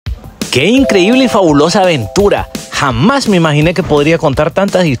¡Qué increíble y fabulosa aventura! Jamás me imaginé que podría contar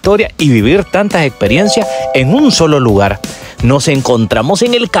tantas historias y vivir tantas experiencias en un solo lugar. Nos encontramos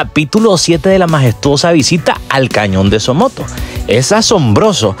en el capítulo 7 de la majestuosa visita al Cañón de Somoto. Es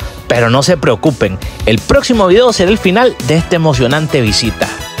asombroso, pero no se preocupen, el próximo video será el final de esta emocionante visita.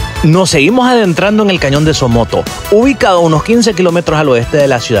 Nos seguimos adentrando en el Cañón de Somoto, ubicado a unos 15 kilómetros al oeste de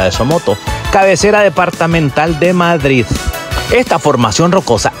la ciudad de Somoto, cabecera departamental de Madriz. Esta formación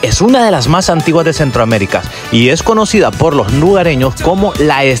rocosa es una de las más antiguas de Centroamérica y es conocida por los lugareños como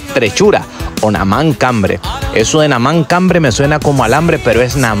la estrechura o namán cambre. Eso de namán cambre me suena como alambre, pero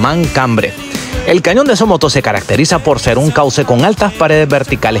es namán cambre. El Cañón de Somoto se caracteriza por ser un cauce con altas paredes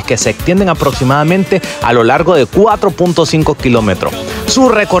verticales que se extienden aproximadamente a lo largo de 4.5 kilómetros. Su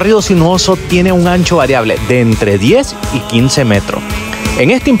recorrido sinuoso tiene un ancho variable de entre 10 y 15 metros. En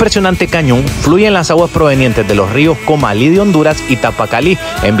este impresionante cañón fluyen las aguas provenientes de los ríos Comalí de Honduras y Tapacalí.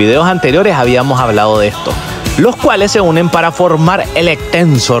 En videos anteriores habíamos hablado de esto, los cuales se unen para formar el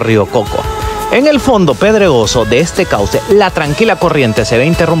extenso río Coco. En el fondo pedregoso de este cauce, la tranquila corriente se ve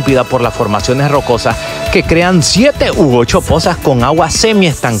interrumpida por las formaciones rocosas que crean 7 u 8 pozas con agua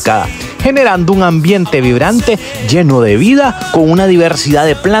semiestancada, generando un ambiente vibrante lleno de vida con una diversidad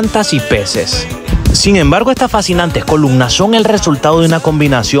de plantas y peces. Sin embargo, estas fascinantes columnas son el resultado de una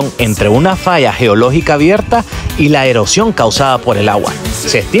combinación entre una falla geológica abierta y la erosión causada por el agua.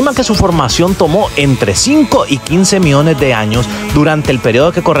 Se estima que su formación tomó entre 5 y 15 millones de años durante el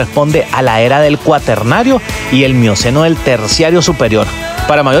periodo que corresponde a la era del Cuaternario y el Mioceno del Terciario superior.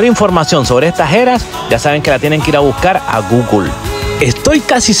 Para mayor información sobre estas eras, ya saben que la tienen que ir a buscar a Google. Estoy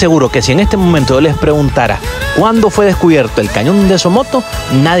casi seguro que si en este momento yo les preguntara cuándo fue descubierto el Cañón de Somoto,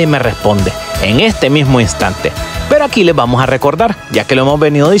 nadie me responde en este mismo instante. Pero aquí les vamos a recordar, ya que lo hemos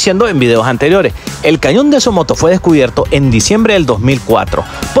venido diciendo en videos anteriores. El Cañón de Somoto fue descubierto en diciembre del 2004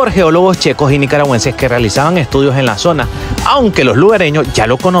 por geólogos checos y nicaragüenses que realizaban estudios en la zona, aunque los lugareños ya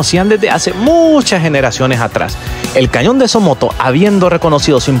lo conocían desde hace muchas generaciones atrás. El Cañón de Somoto, habiendo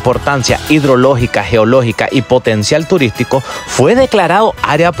reconocido su importancia hidrológica, geológica y potencial turístico, fue declarado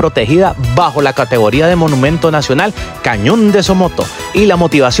área protegida bajo la categoría de Monumento Nacional Cañón de Somoto, y la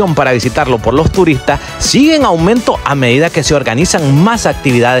motivación para visitarlo por los turistas sigue en aumento a medida que se organizan más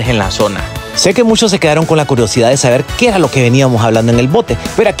actividades en la zona. Sé que muchos se quedaron con la curiosidad de saber qué era lo que veníamos hablando en el bote,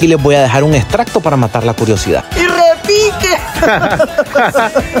 pero aquí les voy a dejar un extracto para matar la curiosidad. ¡Y repique!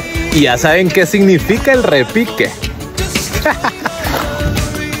 Ya saben qué significa el repique.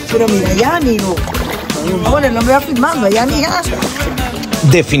 Pero mira allá, amigo. Ahora no me va filmando, allá mija.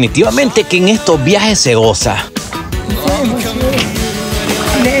 Definitivamente que en estos viajes se goza.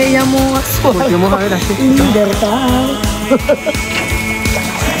 Le llamó a su libertad.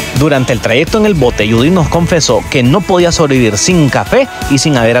 Durante el trayecto en el bote, Judy nos confesó que no podía sobrevivir sin café y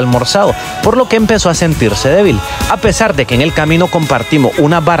sin haber almorzado, por lo que empezó a sentirse débil, a pesar de que en el camino compartimos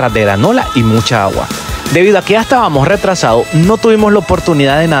unas barras de granola y mucha agua. Debido a que ya estábamos retrasados, no tuvimos la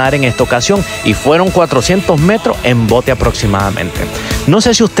oportunidad de nadar en esta ocasión y fueron 400 metros en bote aproximadamente. No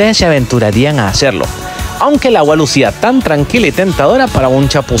sé si ustedes se aventurarían a hacerlo, aunque el agua lucía tan tranquila y tentadora para un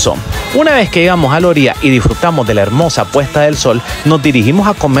chapuzón. Una vez que llegamos a la orilla y disfrutamos de la hermosa puesta del sol, nos dirigimos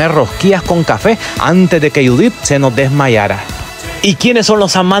a comer rosquillas con café antes de que Judith se nos desmayara. ¿Y quiénes son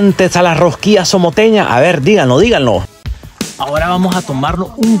los amantes a las rosquillas somoteñas? A ver, díganlo. Ahora vamos a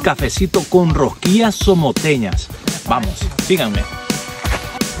tomarnos un cafecito con rosquillas somoteñas. Vamos, síganme.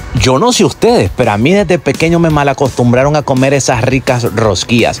 Yo no sé ustedes, pero a mí desde pequeño me malacostumbraron a comer esas ricas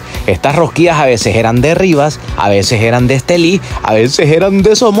rosquillas. Estas rosquillas a veces eran de Rivas, a veces eran de Estelí, a veces eran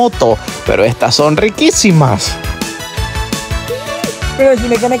de Somoto, pero estas son riquísimas. Pero si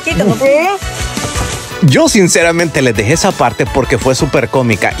me queda quita, ¿no puedo? Yo sinceramente les dejé esa parte porque fue súper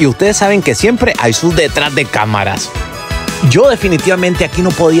cómica y ustedes saben que siempre hay sus detrás de cámaras. Yo definitivamente aquí no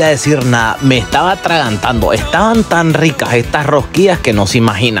podía decir nada, me estaba atragantando, estaban tan ricas estas rosquillas que no se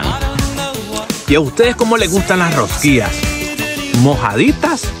imaginan. ¿Y a ustedes cómo les gustan las rosquillas?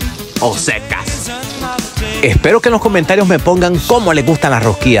 ¿Mojaditas o secas? Espero que en los comentarios me pongan cómo les gustan las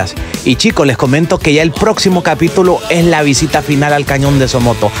rosquillas. Y chicos, les comento que ya el próximo capítulo es la visita final al Cañón de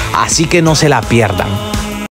Somoto, así que no se la pierdan.